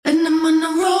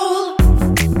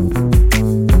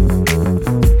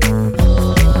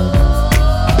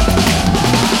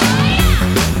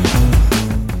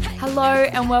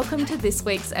welcome to this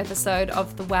week's episode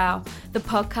of The Wow, the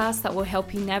podcast that will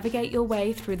help you navigate your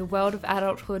way through the world of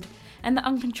adulthood and the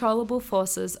uncontrollable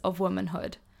forces of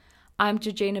womanhood. I'm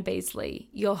Georgina Beasley,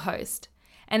 your host,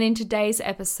 and in today's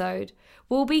episode,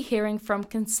 we'll be hearing from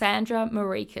Kassandra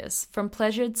Mourikis from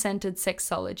Pleasure-Centered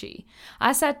Sexology.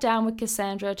 I sat down with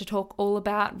Kassandra to talk all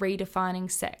about redefining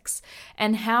sex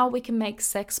and how we can make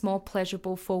sex more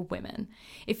pleasurable for women.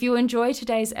 If you enjoy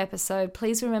today's episode,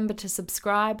 please remember to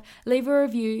subscribe, leave a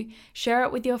review, share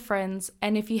it with your friends,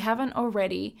 and if you haven't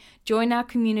already, join our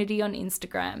community on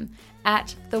Instagram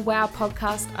at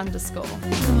 @thewowpodcast_.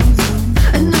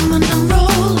 And I'm on a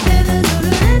roll.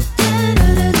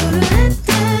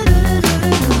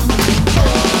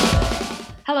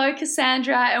 Hello,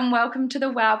 Kassandra, and welcome to the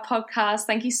Wow podcast.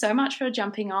 Thank you so much for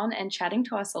jumping on and chatting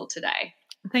to us all today.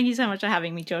 Thank you so much for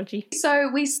having me, Georgie. So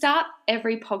we start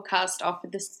every podcast off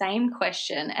with the same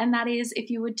question, and that is if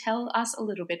you would tell us a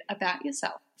little bit about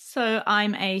yourself. So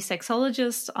I'm a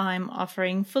sexologist. I'm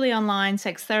offering fully online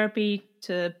sex therapy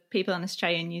to people in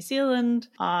Australia and New Zealand.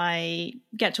 I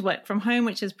get to work from home,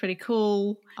 which is pretty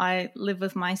cool. I live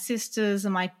with my sisters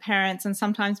and my parents and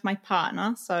sometimes my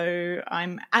partner. So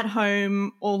I'm at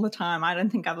home all the time. I don't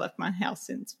think I've left my house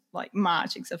since like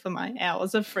March, except for my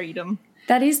hours of freedom.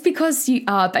 That is because you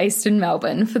are based in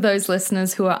Melbourne. For those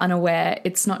listeners who are unaware,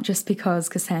 it's not just because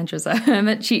Kassandra's a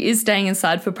hermit. She is staying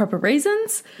inside for proper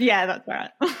reasons. Yeah, that's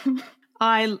right.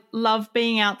 I love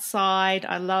being outside.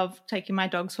 I love taking my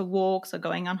dogs for walks or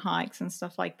going on hikes and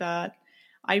stuff like that.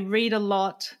 I read a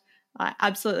lot. I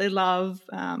absolutely love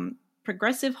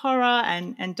progressive horror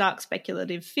and dark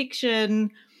speculative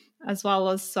fiction, as well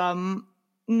as some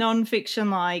non-fiction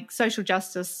like social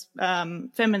justice,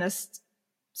 feminist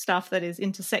stuff that is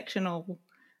intersectional.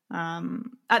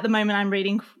 At the moment, I'm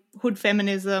reading Hood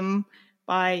Feminism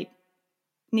by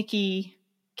Nikki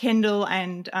Kendall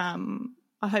and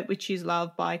I Hope We Choose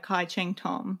Love by Kai Cheng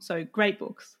Tom. So great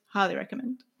books. Highly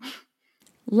recommend.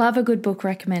 Love a good book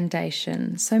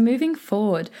recommendation. So moving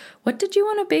forward, what did you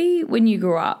want to be when you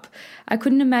grew up? I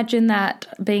couldn't imagine that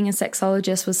being a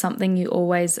sexologist was something you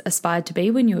always aspired to be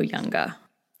when you were younger.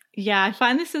 Yeah, I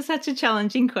find this is such a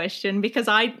challenging question because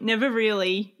I never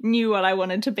really knew what I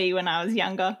wanted to be when I was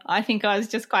younger. I think I was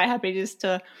just quite happy just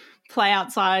to play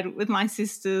outside with my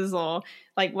sisters or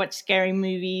like watch scary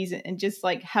movies and just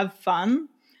like have fun.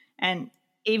 And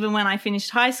even when I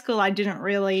finished high school, I didn't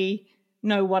really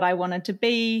know what I wanted to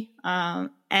be.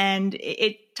 And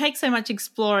it takes so much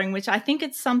exploring, which I think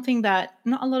it's something that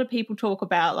not a lot of people talk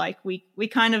about. Like we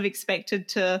kind of expected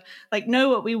to like know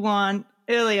what we want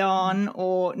early on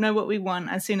or know what we want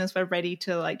as soon as we're ready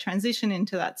to like transition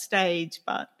into that stage.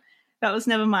 But that was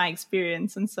never my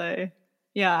experience. And so,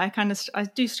 yeah, I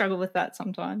do struggle with that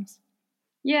sometimes.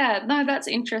 Yeah, no, that's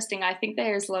interesting. I think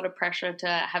there is a lot of pressure to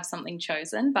have something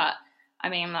chosen, but I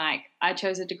mean, like, I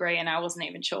chose a degree and I wasn't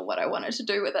even sure what I wanted to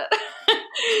do with it.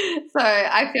 So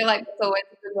I feel like there's always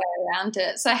a good way around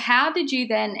it. So how did you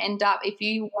then end up, if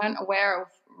you weren't aware of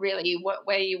really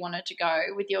where you wanted to go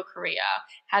with your career,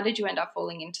 how did you end up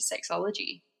falling into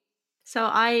sexology? So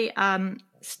I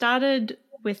started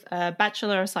with a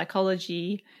Bachelor of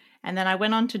Psychology and then I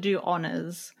went on to do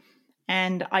honours.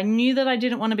 And I knew that I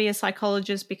didn't want to be a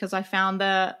psychologist because I found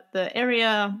the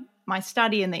area, my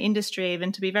study and the industry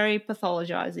even, to be very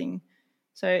pathologizing.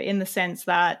 So in the sense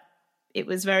that it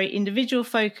was very individual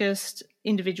focused,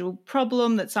 individual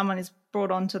problem that someone is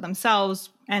brought onto themselves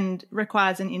and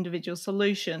requires an individual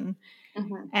solution.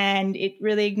 Mm-hmm. And it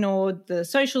really ignored the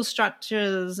social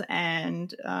structures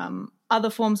and other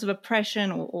forms of oppression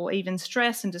or even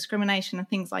stress and discrimination and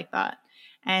things like that.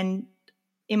 And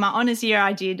in my honours year,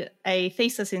 I did a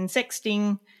thesis in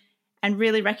sexting and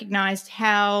really recognised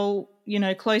how,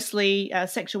 closely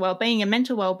sexual wellbeing and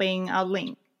mental wellbeing are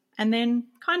linked. And then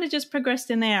kind of just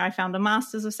progressed in there. I found a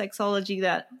Masters of Sexology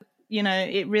that,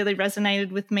 it really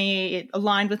resonated with me. It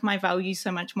aligned with my values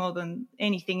so much more than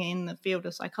anything in the field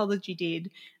of psychology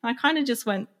did. And I kind of just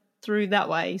went through that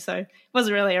way. So it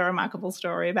wasn't really a remarkable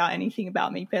story about anything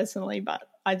about me personally, but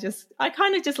I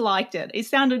kind of just liked it.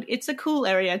 It's a cool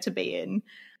area to be in.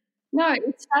 No,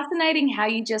 it's fascinating how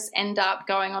you just end up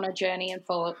going on a journey and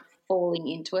falling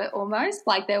into it almost.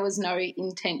 Like there was no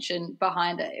intention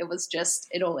behind it. It was just,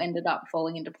 it all ended up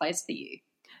falling into place for you.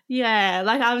 Yeah,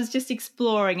 like I was just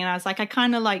exploring and I was like, I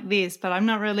kind of like this, but I'm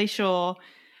not really sure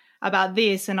about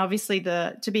this. And obviously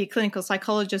to be a clinical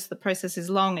psychologist, the process is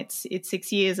long. It's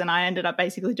 6 years and I ended up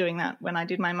basically doing that when I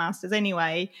did my master's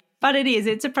anyway. But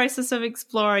it's a process of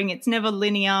exploring. It's never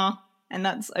linear. And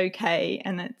that's okay.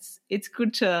 And it's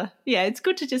good to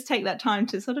just take that time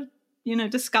to sort of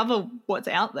discover what's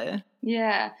out there.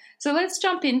 Yeah. So let's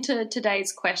jump into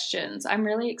today's questions. I'm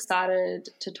really excited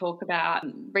to talk about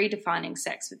redefining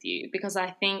sex with you because I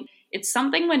think it's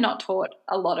something we're not taught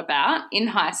a lot about in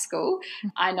high school.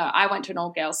 I know I went to an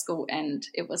all-girls school and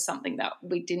it was something that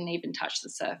we didn't even touch the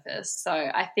surface. So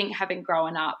I think having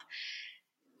grown up,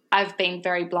 I've been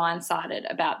very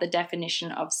blindsided about the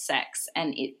definition of sex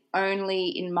and it only,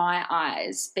 in my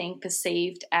eyes, being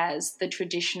perceived as the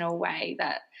traditional way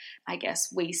that I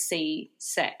guess we see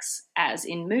sex as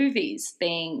in movies,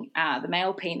 being the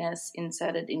male penis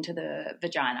inserted into the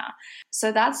vagina.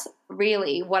 So that's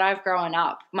really what I've grown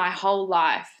up my whole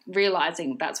life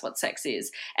realizing that's what sex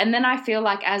is. And then I feel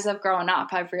like as I've grown up,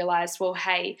 I've realized, well,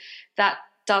 hey, that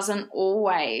doesn't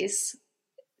always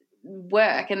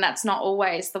work and that's not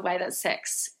always the way that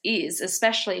sex is,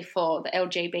 especially for the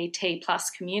LGBT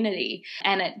plus community,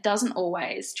 and it doesn't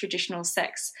always traditional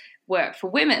sex work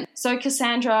for women. So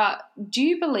Kassandra, do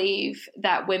you believe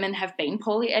that women have been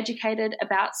poorly educated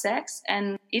about sex,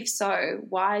 and if so,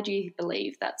 why do you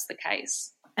believe that's the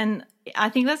case? And I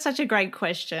think that's such a great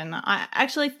question. I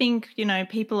actually think,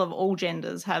 people of all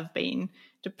genders have been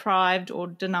deprived or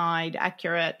denied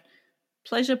accurate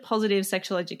pleasure positive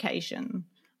sexual education.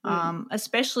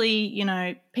 Especially,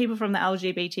 people from the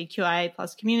LGBTQIA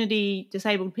plus community,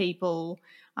 disabled people,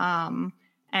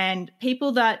 and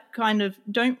people that kind of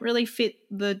don't really fit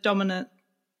the dominant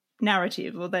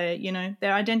narrative, or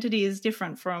their identity is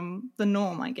different from the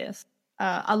norm, I guess.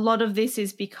 A lot of this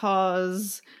is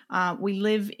because we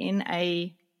live in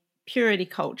a purity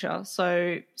culture.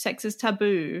 So sex is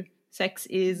taboo, sex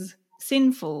is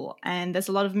sinful, and there's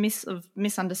a lot of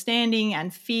misunderstanding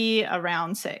and fear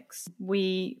around sex.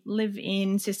 We live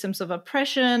in systems of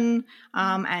oppression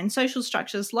and social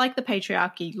structures like the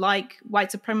patriarchy, like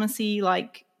white supremacy,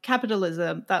 like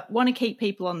capitalism, that want to keep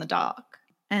people on the dark.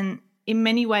 And in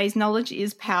many ways, knowledge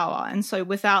is power. And so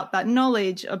without that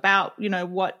knowledge about,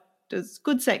 what does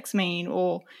good sex mean,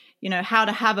 or, how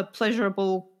to have a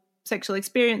pleasurable sexual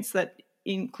experience that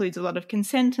includes a lot of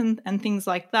consent and things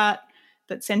like that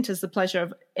centers the pleasure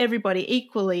of everybody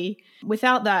equally.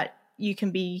 Without that, you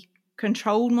can be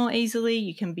controlled more easily,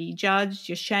 you can be judged,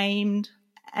 you're shamed.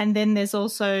 And then there's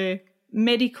also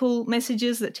medical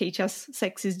messages that teach us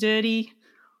sex is dirty,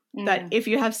 that if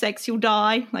you have sex, you'll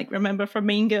die, like remember from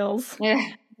Mean Girls. Yeah.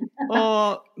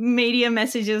 Or media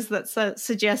messages that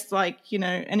suggest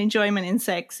an enjoyment in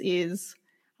sex is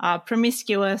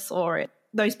promiscuous, or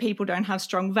those people don't have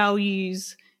strong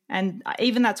values. And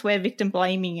even that's where victim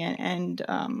blaming and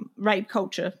rape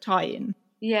culture tie in.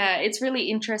 Yeah, it's really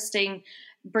interesting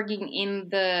bringing in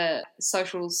the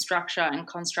social structure and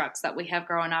constructs that we have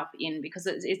grown up in, because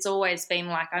it's always been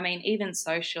even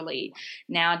socially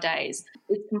nowadays,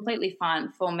 it's completely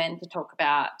fine for men to talk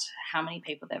about how many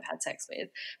people they've had sex with.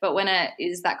 But when it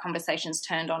is that conversation's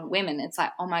turned on women, it's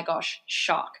like, oh my gosh,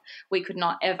 shock. We could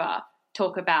not ever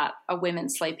talk about a woman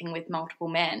sleeping with multiple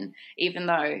men, even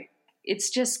though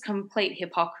it's just complete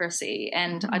hypocrisy,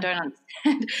 and I don't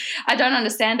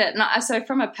understand it. And so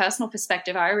from a personal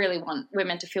perspective, I really want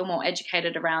women to feel more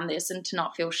educated around this and to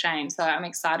not feel shame. So I'm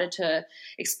excited to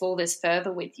explore this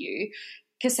further with you.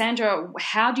 Kassandra,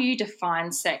 how do you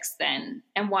define sex then?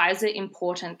 And why is it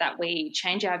important that we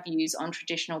change our views on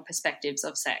traditional perspectives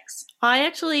of sex? I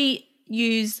actually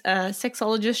use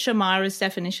sexologist Shamira's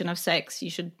definition of sex. You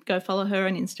should go follow her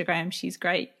on Instagram. She's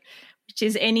great. Which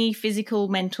is any physical,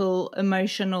 mental,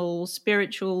 emotional,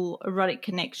 spiritual, erotic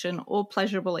connection or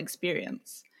pleasurable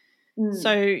experience.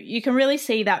 So you can really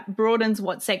see that broadens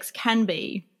what sex can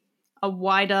be. A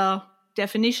wider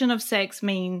definition of sex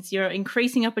means you're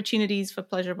increasing opportunities for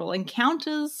pleasurable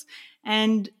encounters,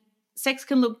 and sex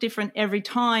can look different every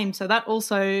time. So that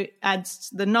also adds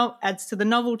to the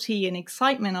novelty and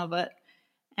excitement of it.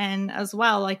 And as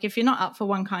well, if you're not up for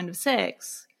one kind of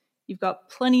sex, you've got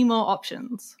plenty more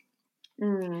options.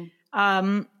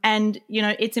 And,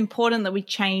 it's important that we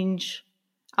change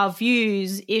our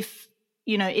views if,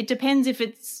 it depends if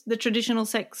it's the traditional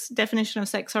sex definition of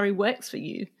sex already works for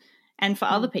you and for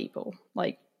other people.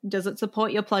 Does it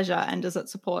support your pleasure, and does it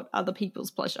support other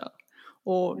people's pleasure?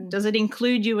 Or does it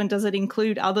include you, and does it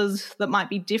include others that might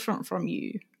be different from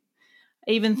you?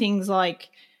 Even things like,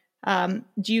 do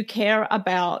you care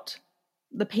about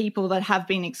the people that have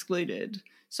been excluded?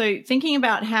 So thinking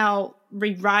about how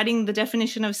rewriting the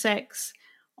definition of sex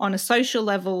on a social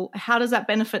level, how does that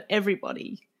benefit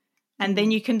everybody? And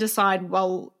then you can decide,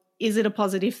 well, is it a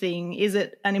positive thing? Is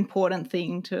it an important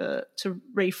thing to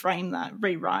reframe that,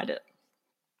 rewrite it?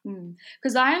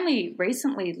 Because I only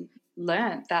recently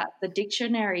learned that the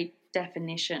dictionary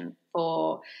definition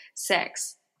for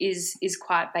sex is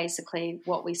quite basically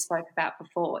what we spoke about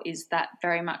before, is that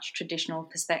very much traditional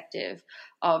perspective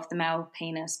of the male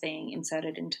penis being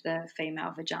inserted into the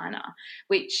female vagina,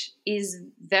 which is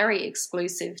very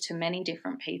exclusive to many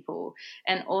different people.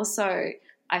 And also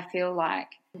I feel like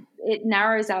it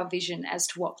narrows our vision as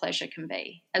to what pleasure can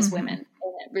be as women. And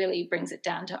it really brings it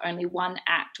down to only one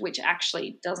act, which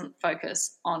actually doesn't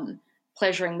focus on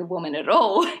pleasuring the woman at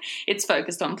all. It's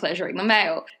focused on pleasuring the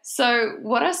male. So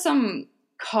what are some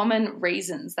common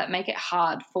reasons that make it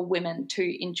hard for women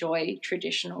to enjoy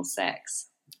traditional sex?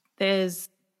 There's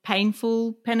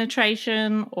painful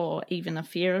penetration or even a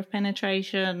fear of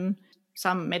penetration.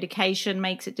 Some medication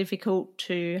makes it difficult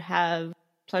to have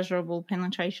pleasurable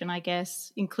penetration, I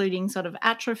guess, including sort of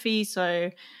atrophy,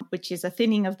 which is a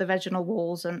thinning of the vaginal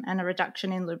walls and a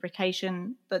reduction in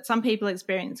lubrication that some people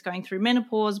experience going through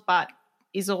menopause, but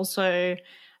is also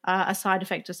a side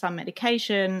effect of some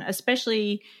medication,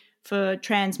 especially for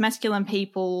transmasculine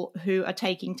people who are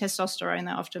taking testosterone.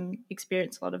 They often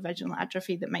experience a lot of vaginal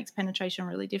atrophy that makes penetration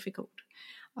really difficult.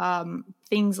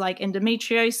 Things like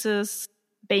endometriosis,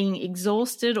 being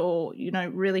exhausted or,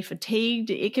 really fatigued.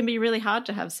 It can be really hard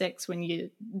to have sex when you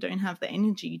don't have the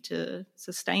energy to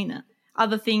sustain it.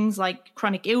 Other things like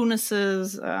chronic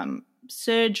illnesses,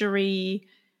 surgery,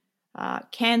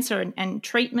 cancer and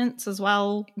treatments as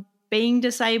well. Being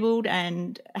disabled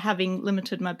and having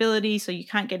limited mobility, so you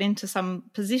can't get into some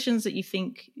positions that you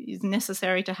think is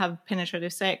necessary to have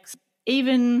penetrative sex.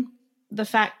 Even the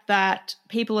fact that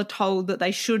people are told that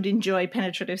they should enjoy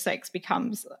penetrative sex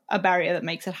becomes a barrier that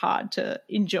makes it hard to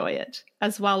enjoy it,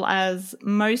 as well as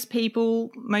most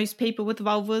people with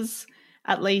vulvas,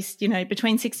 at least,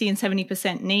 between 60 and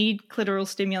 70% need clitoral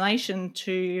stimulation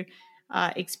to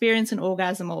experience an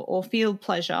orgasm or feel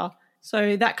pleasure.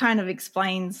 So that kind of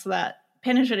explains that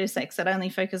penetrative sex that only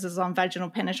focuses on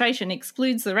vaginal penetration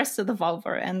excludes the rest of the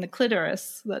vulva and the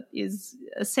clitoris that is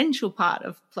an essential part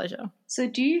of pleasure. So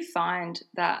do you find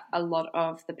that a lot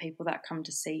of the people that come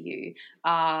to see you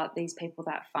are these people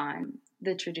that find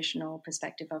the traditional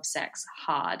perspective of sex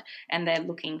hard and they're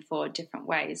looking for different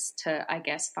ways to, I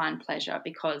guess, find pleasure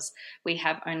because we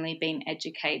have only been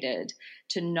educated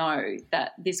to know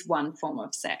that this one form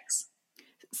of sex?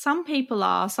 Some people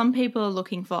are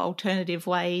looking for alternative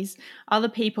ways. Other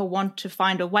people want to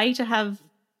find a way to have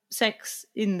sex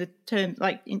in the term,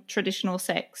 like in traditional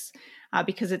sex,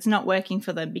 because it's not working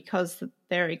for them because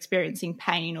they're experiencing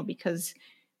pain or because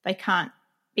they can't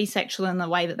be sexual in the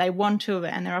way that they want to,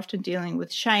 and they're often dealing with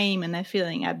shame and they're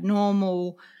feeling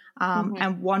abnormal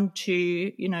and want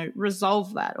to,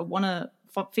 resolve that or want to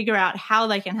figure out how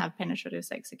they can have penetrative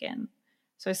sex again.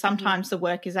 So sometimes the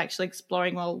work is actually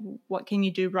exploring, well, what can you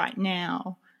do right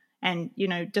now? And,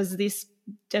 does this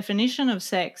definition of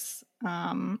sex,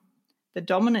 the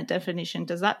dominant definition,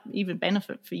 does that even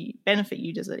benefit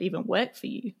you? Does it even work for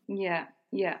you? Yeah.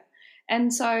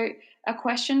 And so a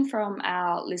question from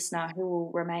our listener who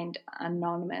will remain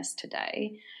anonymous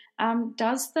today,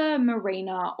 does the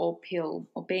Mirena or pill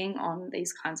or being on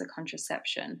these kinds of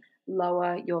contraception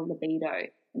lower your libido?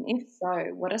 And if so,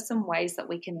 what are some ways that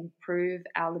we can improve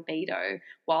our libido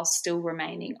while still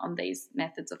remaining on these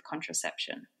methods of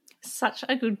contraception? Such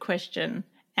a good question.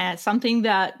 Something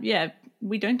that,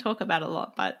 we don't talk about a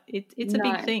lot, but it's a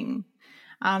big thing.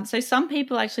 So some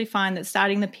people actually find that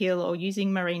starting the pill or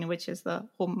using Mirena, which is the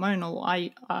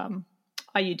hormonal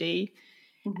IUD,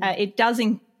 it does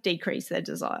decrease their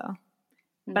desire.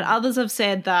 But others have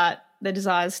said that their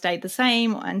desires stayed the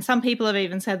same, and some people have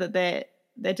even said that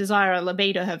their desire or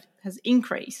libido has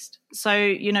increased. So,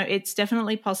 it's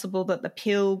definitely possible that the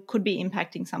pill could be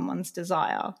impacting someone's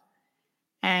desire.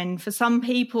 And for some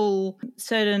people,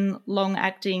 certain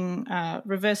long-acting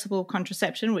reversible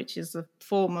contraception, which is a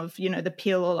form of, the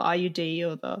pill or the IUD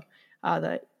or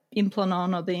the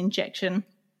Implanon or the injection,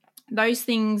 those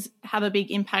things have a big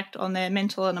impact on their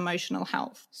mental and emotional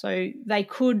health. So they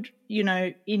could,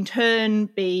 in turn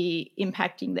be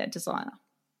impacting their desire.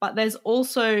 But there's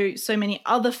also so many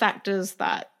other factors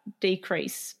that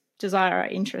decrease desire or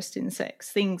interest in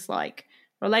sex, things like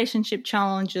relationship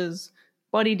challenges,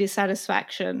 body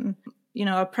dissatisfaction,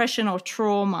 oppression or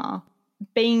trauma,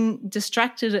 being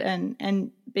distracted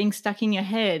and being stuck in your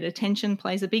head. Attention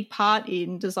plays a big part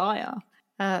in desire.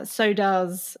 So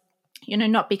does,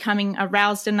 not becoming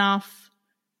aroused enough,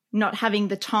 not having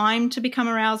the time to become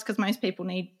aroused, because most people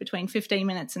need between 15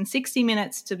 minutes and 60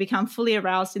 minutes to become fully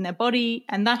aroused in their body.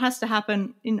 And that has to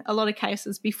happen in a lot of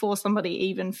cases before somebody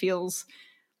even feels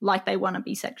like they want to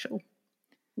be sexual.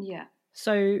 Yeah.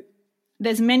 So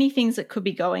there's many things that could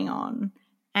be going on.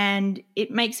 And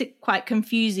it makes it quite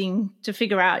confusing to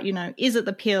figure out, is it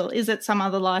the pill? Is it some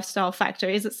other lifestyle factor?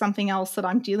 Is it something else that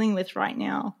I'm dealing with right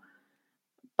now?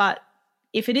 But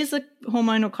if it is a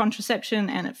hormonal contraception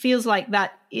and it feels like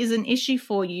that is an issue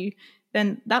for you,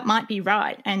 then that might be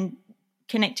right. And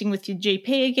connecting with your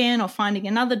GP again or finding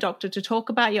another doctor to talk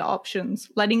about your options,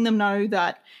 letting them know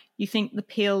that you think the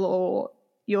pill or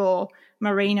your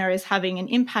Mirena is having an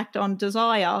impact on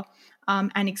desire,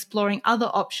 and exploring other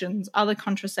options, other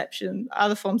contraception,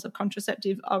 other forms of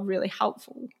contraceptive are really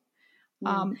helpful,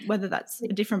 whether that's a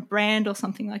different brand or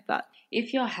something like that.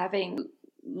 If you're having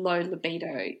low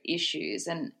libido issues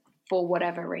and for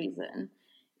whatever reason,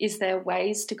 is there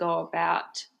ways to go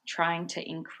about trying to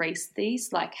increase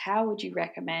these? Like, how would you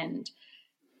recommend,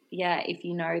 if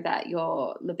you know that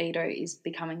your libido is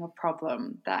becoming a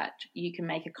problem, that you can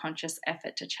make a conscious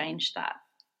effort to change that?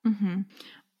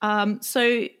 Mm-hmm.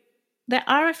 So there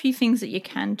are a few things that you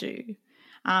can do.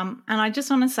 And I just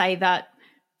want to say that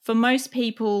for most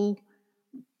people,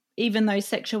 even though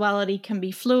sexuality can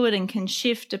be fluid and can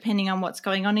shift depending on what's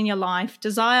going on in your life,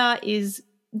 desire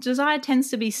tends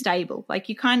to be stable. Like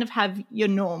you kind of have your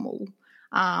normal.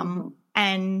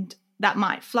 And that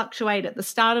might fluctuate at the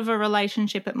start of a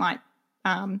relationship. It might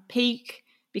peak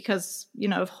because,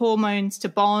 of hormones to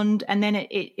bond, and then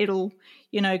it'll,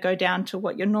 go down to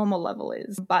what your normal level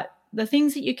is. But the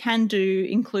things that you can do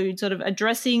include sort of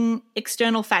addressing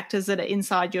external factors that are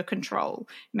inside your control.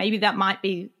 Maybe that might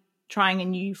be trying a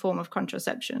new form of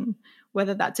contraception,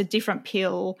 whether that's a different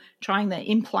pill, trying the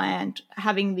implant,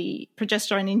 having the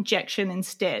progesterone injection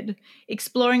instead,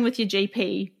 exploring with your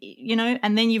GP,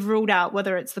 and then you've ruled out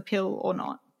whether it's the pill or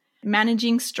not.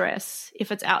 Managing stress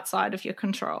if it's outside of your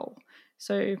control.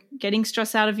 So getting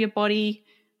stress out of your body,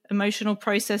 emotional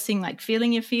processing, like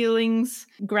feeling your feelings,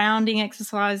 grounding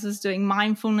exercises, doing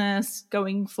mindfulness,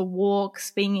 going for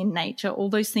walks, being in nature, all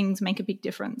those things make a big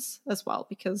difference as well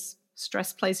because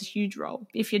stress plays a huge role.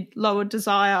 If your lower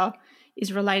desire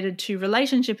is related to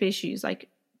relationship issues, like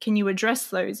can you address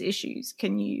those issues?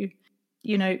 Can you,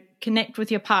 connect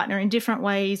with your partner in different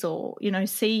ways or,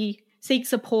 seek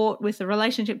support with a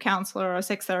relationship counselor or a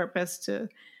sex therapist to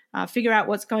figure out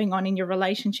what's going on in your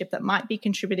relationship that might be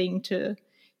contributing to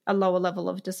a lower level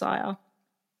of desire.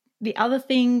 The other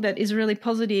thing that is really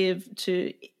positive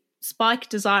to spike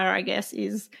desire, I guess,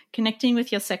 is connecting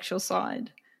with your sexual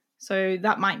side. So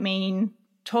that might mean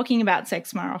talking about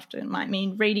sex more often. It might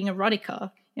mean reading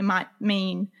erotica. It might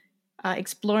mean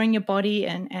exploring your body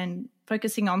and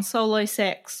focusing on solo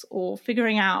sex or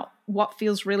figuring out what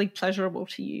feels really pleasurable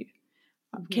to you.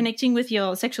 Connecting with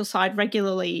your sexual side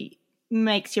regularly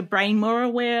makes your brain more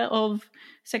aware of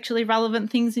sexually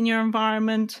relevant things in your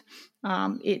environment.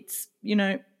 It's,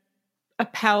 a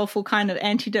powerful kind of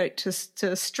antidote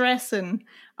to stress and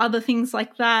other things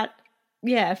like that.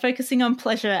 Yeah, focusing on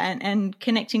pleasure and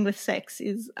connecting with sex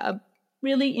is a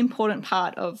really important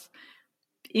part of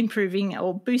improving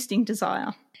or boosting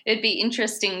desire. It'd be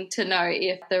interesting to know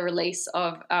if the release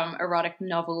of erotic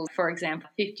novels, for example,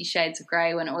 50 Shades of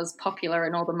Grey, when it was popular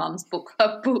in all the mums book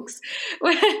club books,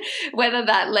 whether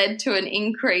that led to an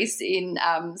increase in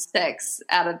sex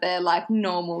out of their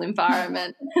normal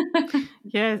environment.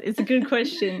 Yeah, it's a good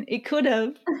question. It could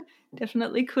have.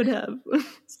 Definitely could have.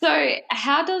 So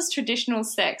how does traditional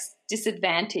sex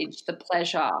disadvantage the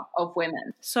pleasure of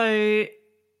women? So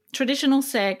traditional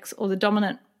sex, or the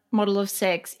dominant model of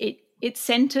sex, it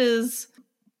centres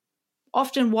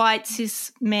often white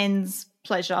cis men's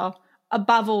pleasure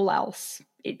above all else.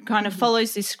 It kind of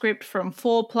follows this script from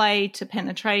foreplay to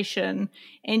penetration,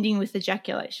 ending with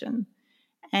ejaculation.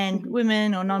 And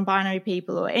women or non-binary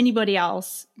people or anybody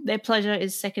else, their pleasure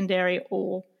is secondary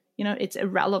or, it's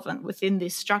irrelevant within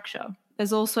this structure.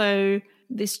 There's also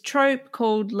this trope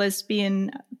called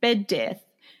lesbian bed death,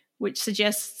 which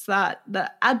suggests that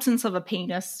the absence of a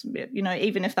penis,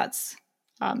 even if that's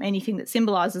anything that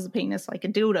symbolizes a penis, like a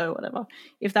dildo or whatever,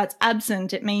 if that's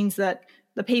absent, it means that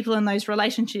the people in those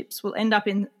relationships will end up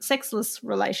in sexless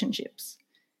relationships.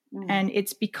 And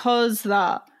it's because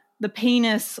the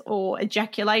penis or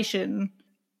ejaculation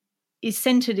is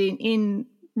centered in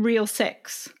real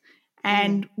sex.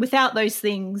 And without those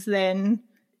things, then,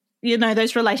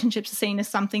 those relationships are seen as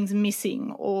something's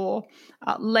missing or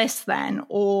less than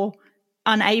or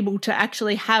unable to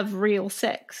actually have real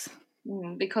sex.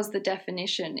 Because the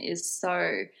definition is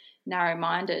so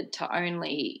narrow-minded to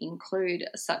only include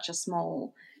such a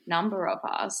small number of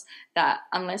us, that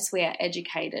unless we are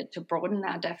educated to broaden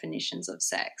our definitions of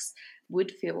sex,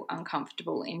 would feel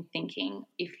uncomfortable in thinking,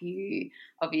 if you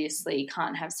obviously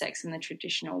can't have sex in the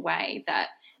traditional way, that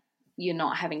you're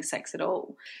not having sex at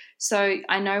all. So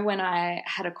I know when I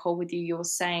had a call with you, you were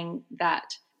saying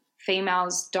that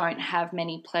females don't have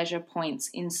many pleasure points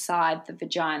inside the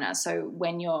vagina. So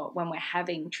when we're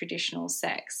having traditional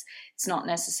sex, it's not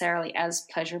necessarily as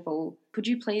pleasurable. Could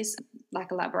you please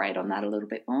elaborate on that a little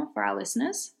bit more for our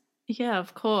listeners? Yeah,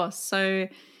 of course. So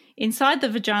inside the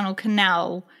vaginal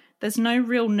canal, there's no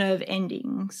real nerve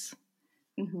endings.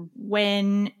 Mm-hmm.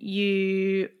 When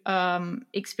you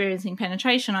experiencing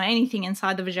penetration or anything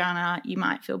inside the vagina, you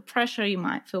might feel pressure, you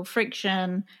might feel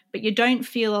friction, but you don't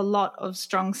feel a lot of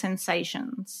strong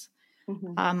sensations.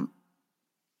 Mm-hmm.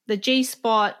 The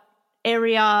G-spot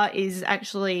area is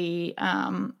actually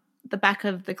the back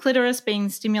of the clitoris being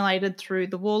stimulated through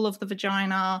the wall of the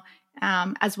vagina,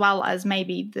 as well as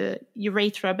maybe the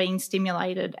urethra being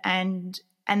stimulated and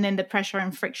then the pressure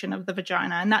and friction of the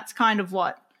vagina. And that's kind of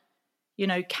what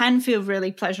can feel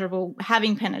really pleasurable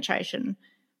having penetration,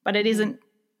 but it isn't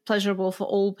pleasurable for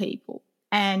all people.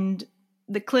 And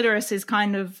the clitoris is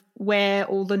kind of where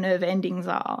all the nerve endings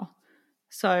are.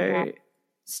 So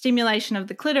stimulation of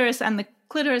the clitoris, and the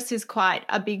clitoris is quite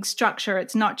a big structure.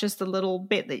 It's not just a little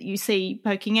bit that you see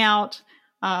poking out.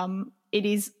 It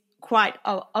is quite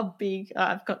a big,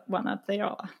 I've got one up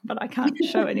there, but I can't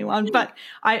show anyone. But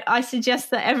I suggest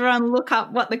that everyone look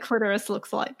up what the clitoris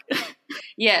looks like.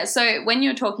 Yeah, so when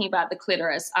you're talking about the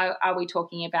clitoris, are we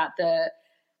talking about to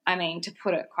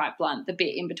put it quite blunt, the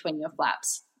bit in between your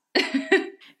flaps?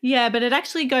 Yeah, but it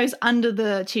actually goes under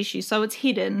the tissue, so it's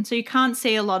hidden, so you can't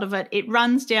see a lot of it. It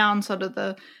runs down sort of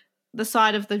the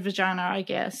side of the vagina, I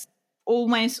guess,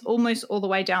 almost all the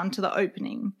way down to the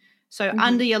opening. So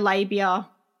under your labia,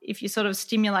 if you sort of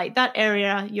stimulate that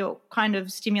area, you're kind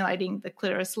of stimulating the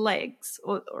clitoris legs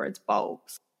or its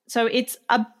bulbs. So it's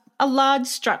a large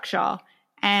structure,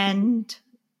 and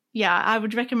I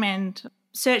would recommend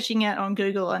searching it on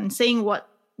Google and seeing what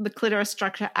the clitoris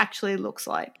structure actually looks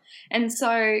like. And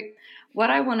so what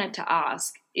I wanted to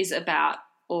ask is about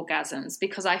orgasms,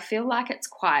 because I feel like it's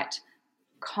quite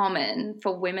common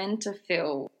for women to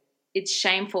feel it's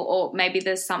shameful, or maybe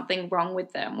there's something wrong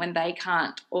with them when they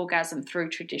can't orgasm through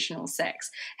traditional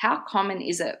sex. How common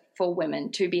is it for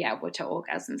women to be able to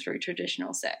orgasm through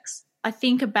traditional sex? I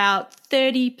think about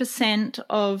 30%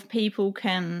 of people with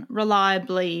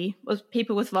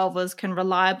vulvas can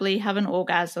reliably have an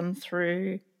orgasm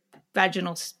through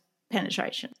vaginal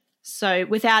penetration. So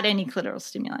without any clitoral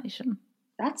stimulation.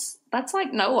 That's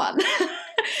like no one.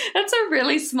 That's a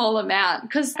really small amount,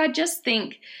 because I just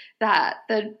think that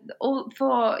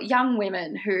for young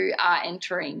women who are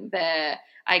entering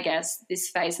this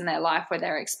phase in their life where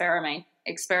they're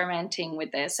experimenting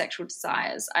with their sexual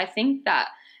desires, I think that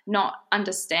not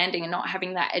understanding and not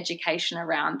having that education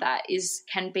around that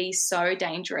can be so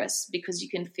dangerous, because you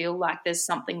can feel like there's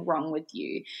something wrong with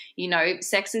you.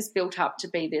 Sex is built up to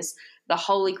be the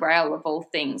holy grail of all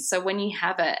things. So when you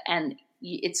have it and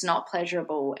it's not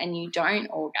pleasurable and you don't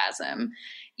orgasm,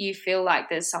 you feel like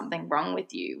there's something wrong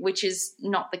with you, which is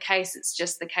not the case. It's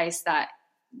just the case that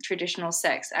traditional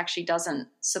sex actually doesn't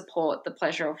support the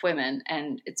pleasure of women,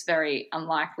 and it's very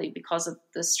unlikely, because of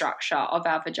the structure of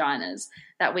our vaginas,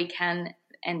 that we can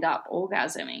end up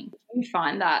orgasming. You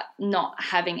find that not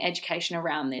having education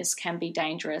around this can be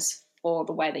dangerous for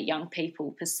the way that young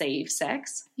people perceive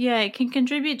sex? Yeah, it can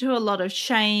contribute to a lot of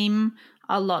shame,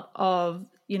 a lot of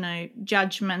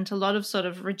judgment, a lot of sort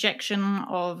of rejection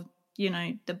of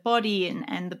the body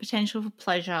and the potential for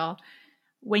pleasure.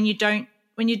 When you don't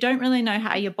really know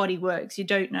how your body works, you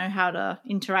don't know how to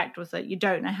interact with it, you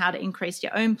don't know how to increase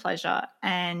your own pleasure,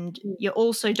 and you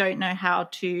also don't know how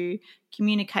to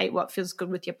communicate what feels good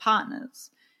with your partners.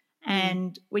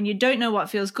 And when you don't know what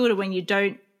feels good, or when you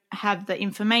don't have the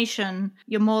information,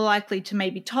 you're more likely to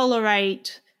maybe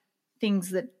tolerate things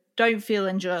that don't feel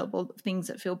enjoyable, things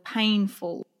that feel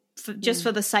painful, just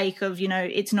for the sake of,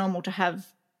 it's normal to have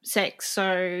sex,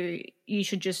 so you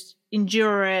should just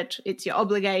endure it. It's your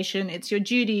obligation, it's your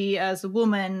duty as a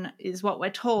woman, is what we're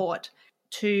taught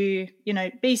to,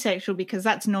 be sexual, because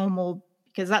that's normal,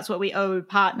 because that's what we owe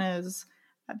partners,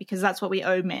 because that's what we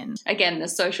owe men. Again, the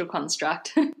social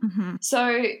construct. Mm-hmm.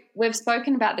 So we've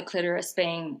spoken about the clitoris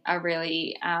being a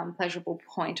really pleasurable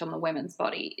point on the women's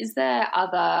body. Is there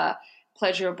other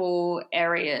pleasurable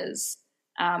areas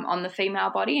on the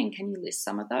female body, and can you list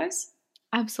some of those?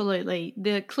 Absolutely.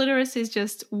 The clitoris is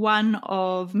just one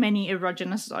of many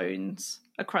erogenous zones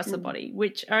across the body,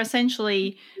 which are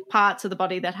essentially parts of the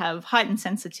body that have heightened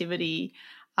sensitivity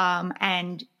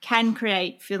and can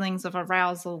create feelings of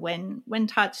arousal when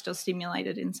touched or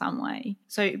stimulated in some way.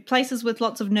 So places with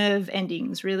lots of nerve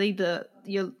endings, really,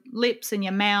 your lips and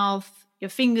your mouth, your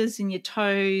fingers and your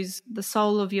toes, the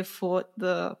sole of your foot,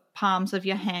 the palms of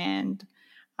your hand.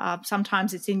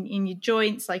 Sometimes it's in your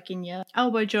joints, like in your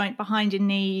elbow joint, behind your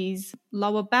knees.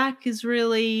 Lower back is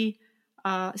really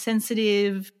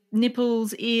sensitive.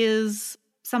 Nipples, ears,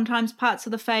 sometimes parts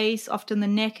of the face. Often the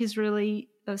neck is really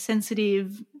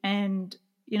sensitive. And,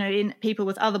 you know, in people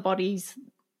with other bodies,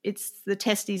 it's the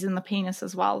testes and the penis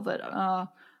as well that are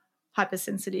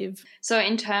hypersensitive. So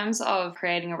in terms of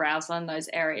creating arousal in those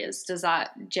areas, does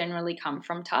that generally come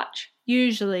from touch?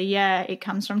 Usually, yeah, it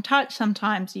comes from touch.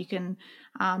 Sometimes you can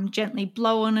gently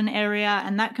blow on an area,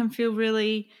 and that can feel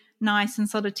really nice and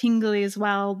sort of tingly as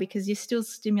well, because you're still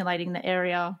stimulating the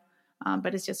area,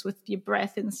 but it's just with your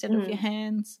breath instead of your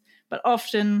hands. But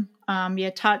often,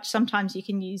 touch. Sometimes you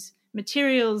can use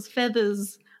materials,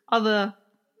 feathers, other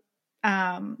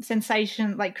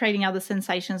sensation, like creating other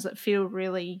sensations that feel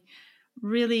really,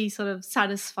 really sort of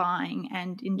satisfying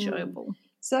and enjoyable.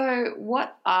 So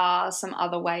what are some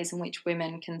other ways in which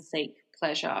women can seek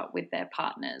pleasure with their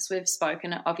partners? We've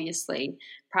spoken, obviously,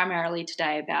 primarily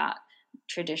today about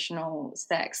traditional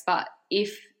sex, but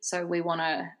we want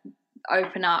to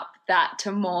open up that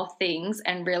to more things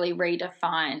and really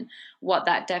redefine what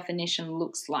that definition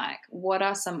looks like. What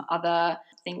are some other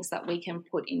things that we can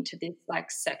put into this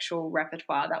like sexual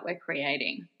repertoire that we're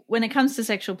creating? When it comes to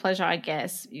sexual pleasure, I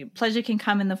guess pleasure can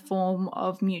come in the form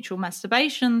of mutual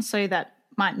masturbation. So that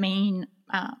might mean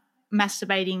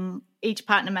masturbating, each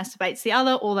partner masturbates the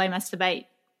other, or they masturbate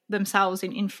themselves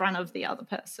in front of the other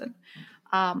person.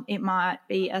 It might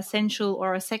be a sensual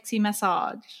or a sexy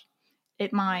massage.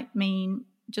 It might mean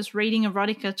just reading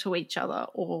erotica to each other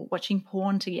or watching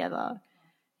porn together.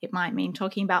 It might mean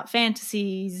talking about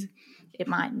fantasies. It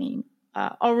might mean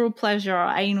oral pleasure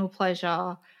or anal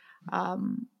pleasure.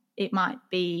 It might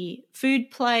be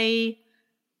food play,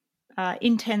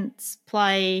 intense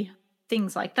play,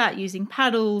 things like that, using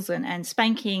paddles and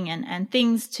spanking and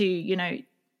things to, you know,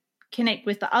 connect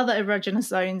with the other erogenous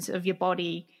zones of your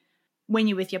body when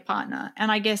you're with your partner.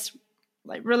 And I guess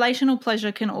like relational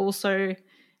pleasure can also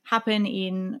happen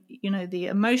in, you know, the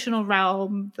emotional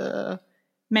realm, the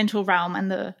mental realm,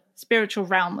 and the spiritual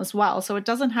realm as well. So it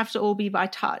doesn't have to all be by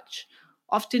touch.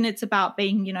 Often it's about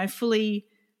being, you know, fully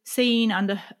seen,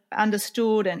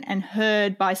 understood and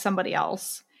heard by somebody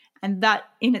else. And that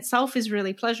in itself is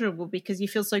really pleasurable because you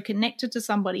feel so connected to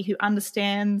somebody who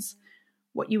understands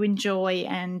what you enjoy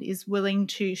and is willing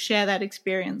to share that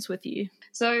experience with you.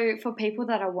 So for people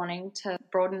that are wanting to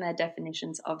broaden their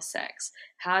definitions of sex,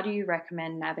 how do you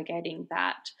recommend navigating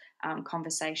that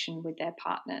conversation with their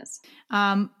partners?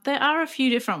 There are a few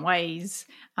different ways.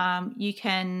 You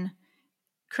can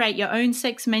create your own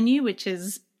sex menu, which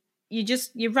is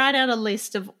you write out a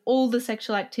list of all the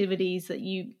sexual activities that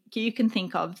you can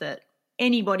think of that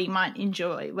anybody might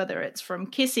enjoy, whether it's from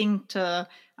kissing to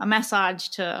a massage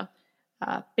to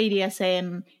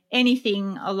BDSM,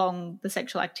 anything along the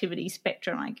sexual activity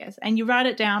spectrum, I guess. And you write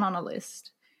it down on a list.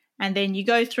 And then you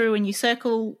go through and you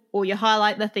circle or you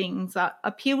highlight the things that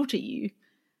appeal to you,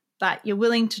 that you're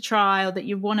willing to try or that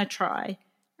you want to try.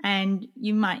 And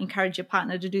you might encourage your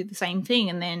partner to do the same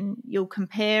thing. And then you'll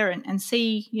compare and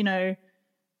see, you know,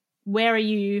 where are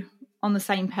you on the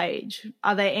same page?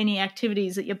 Are there any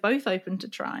activities that you're both open to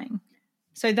trying?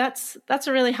 So that's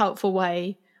a really helpful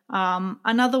way.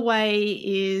 Another way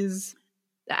is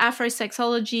the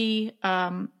Afrosexology.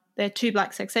 They're two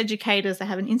Black sex educators. They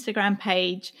have an Instagram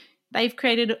page. They've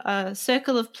created a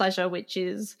circle of pleasure, which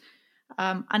is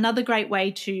another great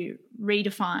way to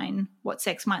redefine what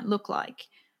sex might look like.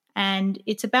 And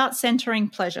it's about centering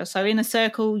pleasure. So in a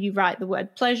circle, you write the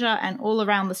word pleasure, and all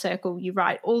around the circle, you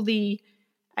write all the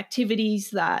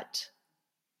activities that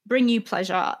bring you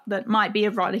pleasure that might be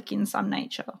erotic in some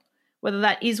nature, whether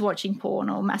that is watching porn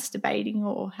or masturbating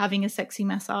or having a sexy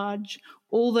massage.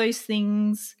 All those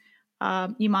things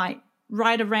you might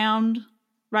write around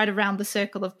the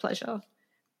circle of pleasure.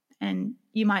 And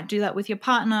you might do that with your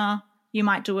partner. You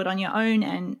might do it on your own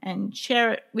and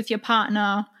share it with your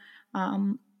partner.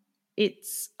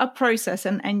 It's a process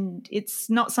and it's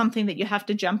not something that you have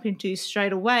to jump into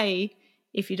straight away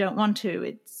if you don't want to.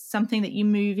 It's something that you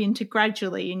move into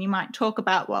gradually, and you might talk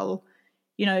about, well,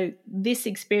 you know, this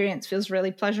experience feels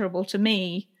really pleasurable to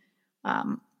me.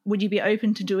 Would you be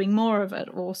open to doing more of it,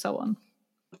 or so on?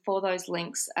 For those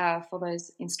links, for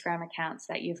those Instagram accounts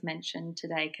that you've mentioned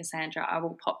today, Kassandra, I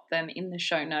will pop them in the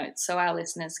show notes so our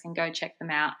listeners can go check them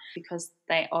out, because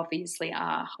they obviously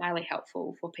are highly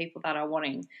helpful for people that are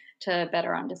wanting to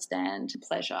better understand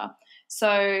pleasure.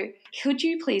 So could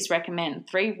you please recommend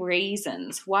 3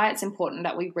 reasons why it's important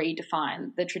that we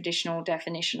redefine the traditional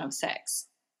definition of sex?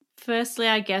 Firstly,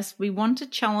 I guess we want to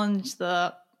challenge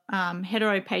the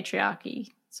heteropatriarchy.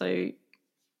 So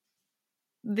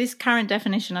this current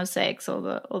definition of sex,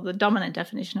 or the dominant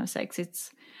definition of sex,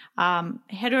 it's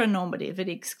heteronormative. It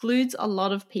excludes a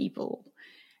lot of people,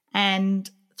 and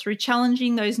through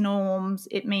challenging those norms,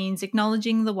 it means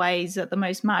acknowledging the ways that the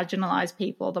most marginalized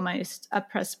people, the most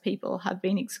oppressed people, have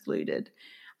been excluded.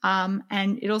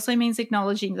 And it also means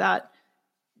acknowledging that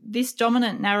this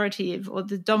dominant narrative, or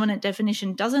the dominant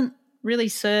definition, doesn't really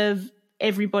serve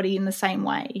everybody in the same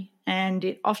way, and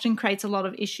it often creates a lot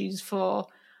of issues for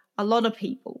a lot of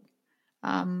people.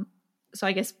 So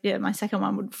I guess, my second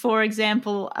one would, for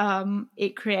example,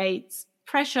 it creates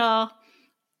pressure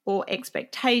or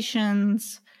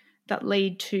expectations that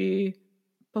lead to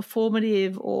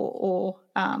performative or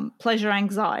pleasure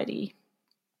anxiety.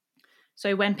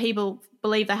 So when people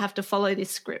believe they have to follow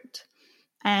this script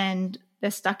and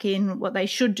they're stuck in what they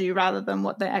should do rather than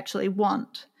what they actually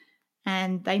want,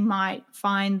 and they might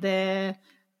find they're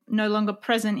no longer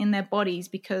present in their bodies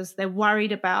because they're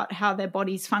worried about how their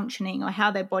body's functioning or how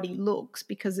their body looks,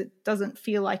 because it doesn't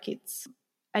feel like it's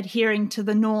adhering to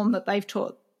the norm that they've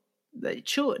taught that it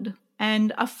should.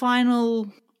 And a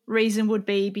final reason would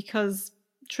be because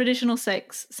traditional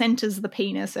sex centers the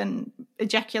penis and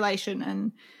ejaculation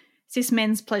and cis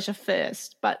men's pleasure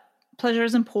first, but pleasure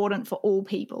is important for all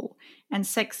people, and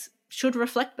sex should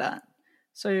reflect that.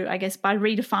 So I guess by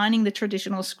redefining the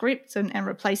traditional scripts and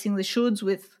replacing the shoulds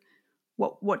with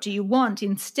what do you want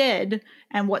instead,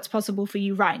 and what's possible for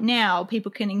you right now,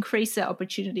 people can increase their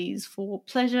opportunities for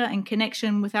pleasure and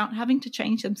connection without having to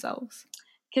change themselves.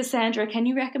 Kassandra, can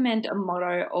you recommend a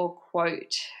motto or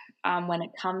quote when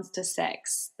it comes to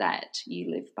sex that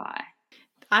you live by?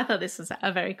 I thought this was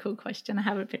a very cool question. I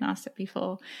haven't been asked it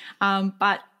before.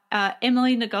 But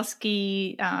Emily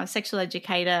Nagoski, sexual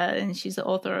educator, and she's the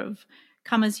author of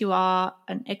Come As You Are,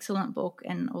 an excellent book,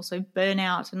 and also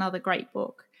Burnout, another great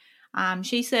book.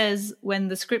 She says, when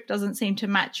the script doesn't seem to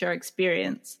match your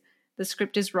experience, the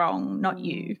script is wrong, not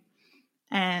you.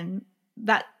 And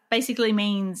that basically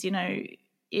means,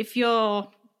 if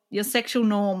your sexual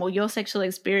norm or your sexual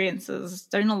experiences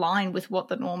don't align with what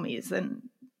the norm is, then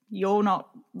you're not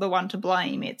the one to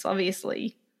blame. It's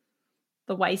obviously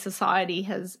the way society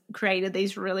has created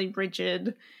these really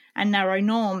rigid and narrow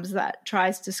norms that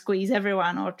tries to squeeze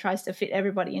everyone or tries to fit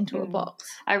everybody into a box.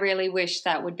 I really wish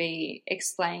that would be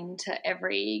explained to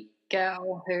every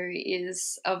girl who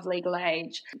is of legal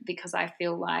age, because I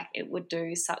feel like it would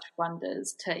do such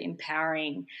wonders to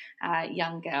empowering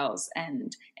young girls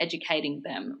and educating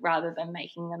them rather than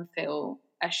making them feel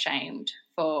ashamed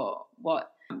for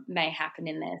what may happen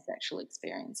in their sexual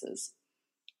experiences.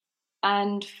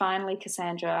 And finally,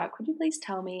 Kassandra, could you please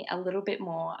tell me a little bit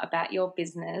more about your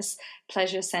business,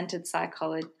 Pleasure-Centered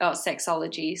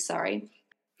Sexology?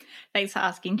 Thanks for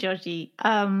asking, Georgie.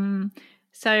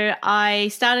 So I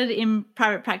started in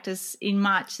private practice in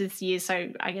March this year,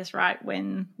 so I guess right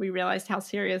when we realised how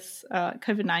serious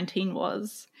COVID-19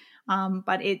 was.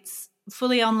 But it's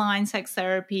fully online sex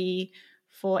therapy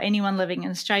for anyone living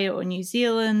in Australia or New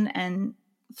Zealand, and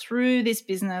through this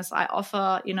business, I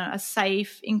offer, a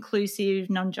safe, inclusive,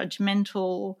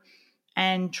 non-judgmental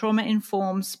and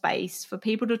trauma-informed space for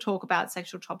people to talk about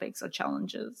sexual topics or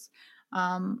challenges.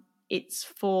 It's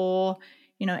for,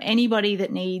 anybody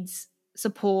that needs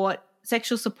support,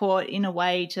 sexual support in a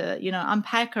way to,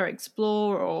 unpack or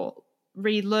explore or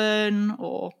relearn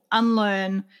or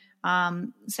unlearn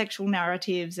sexual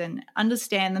narratives and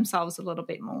understand themselves a little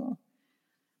bit more.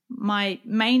 My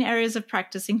main areas of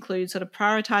practice include sort of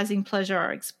prioritizing pleasure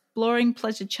or exploring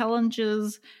pleasure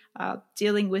challenges,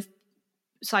 dealing with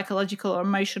psychological or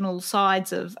emotional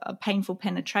sides of painful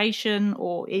penetration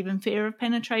or even fear of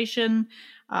penetration,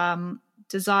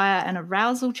 desire and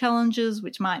arousal challenges,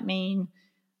 which might mean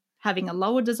having a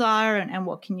lower desire and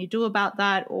what can you do about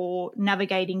that, or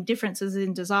navigating differences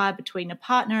in desire between a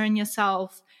partner and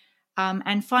yourself.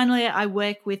 And finally, I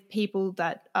work with people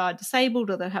that are disabled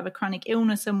or that have a chronic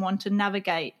illness and want to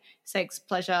navigate sex,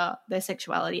 pleasure, their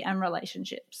sexuality and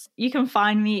relationships. You can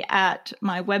find me at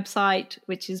my website,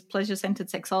 which is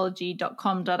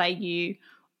pleasurecenteredsexology.com.au,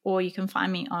 or you can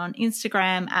find me on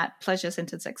Instagram at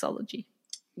pleasurecenteredsexology.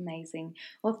 Amazing.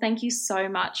 Well, thank you so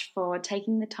much for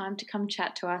taking the time to come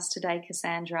chat to us today,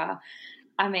 Kassandra.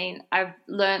 I mean, I've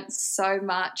learnt so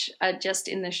much just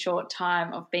in the short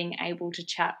time of being able to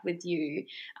chat with you.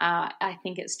 I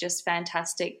think it's just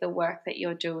fantastic, the work that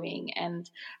you're doing, and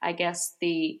I guess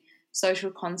the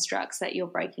social constructs that you're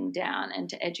breaking down and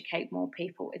to educate more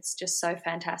people. It's just so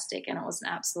fantastic, and it was an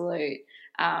absolute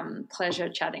pleasure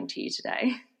chatting to you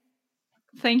today.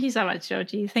 Thank you so much,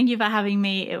 Georgie. Thank you for having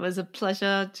me. It was a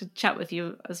pleasure to chat with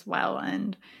you as well,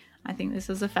 and I think this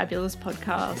is a fabulous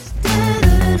podcast.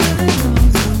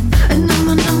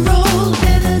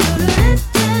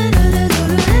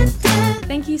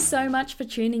 Thank you so much for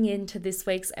tuning in to this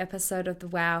week's episode of The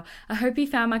Wow. I hope you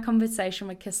found my conversation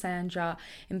with Kassandra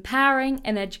empowering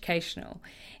and educational.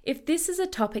 If this is a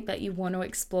topic that you want to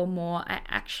explore more, I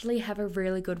actually have a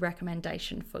really good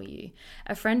recommendation for you.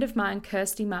 A friend of mine,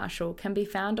 Kirsty Marshall, can be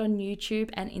found on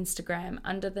YouTube and Instagram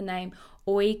under the name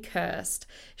Oi Kirst.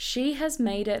 She has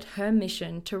made it her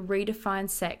mission to redefine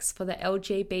sex for the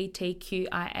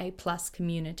LGBTQIA+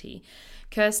 community.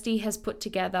 Kirsty has put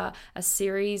together a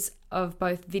series of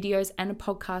both videos and a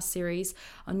podcast series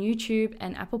on YouTube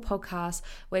and Apple Podcasts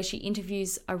where she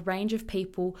interviews a range of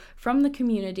people from the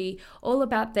community all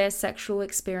about their sexual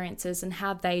experiences and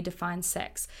how they define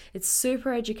sex. It's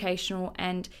super educational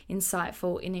and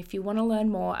insightful, and if you want to learn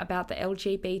more about the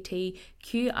LGBTQIA+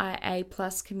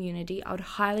 community, I would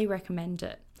highly recommend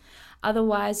it.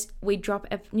 Otherwise, we drop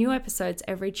new episodes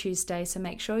every Tuesday, so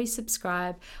make sure you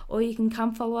subscribe, or you can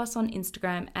come follow us on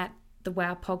Instagram at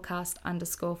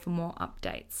 @thewowpodcast_ for more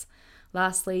updates.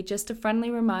 Lastly, just a friendly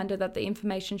reminder that the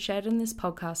information shared in this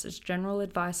podcast is general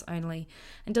advice only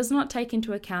and does not take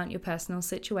into account your personal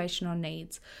situation or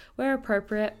needs. Where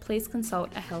appropriate, please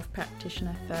consult a health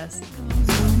practitioner first.